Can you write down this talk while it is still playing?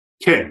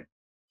Ken,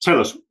 tell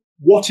us,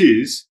 what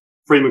is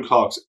Freeman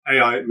Clark's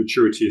AI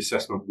Maturity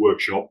Assessment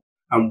Workshop,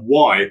 and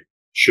why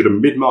should a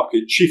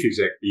mid-market chief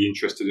exec be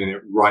interested in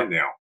it right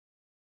now?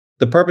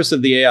 The purpose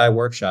of the AI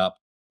workshop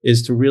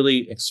is to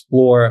really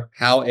explore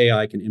how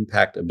AI can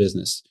impact a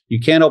business. You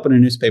can't open a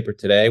newspaper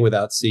today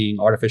without seeing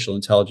artificial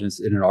intelligence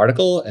in an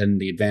article and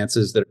the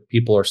advances that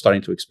people are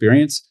starting to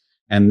experience.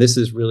 And this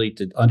is really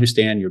to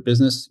understand your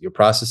business, your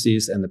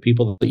processes, and the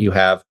people that you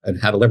have,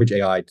 and how to leverage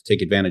AI to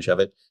take advantage of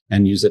it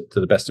and use it to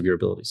the best of your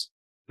abilities.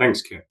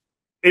 Thanks, Ken.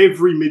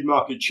 Every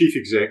mid-market chief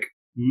exec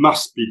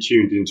must be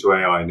tuned into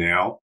AI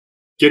now.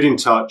 Get in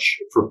touch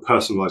for a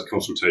personalized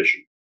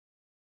consultation.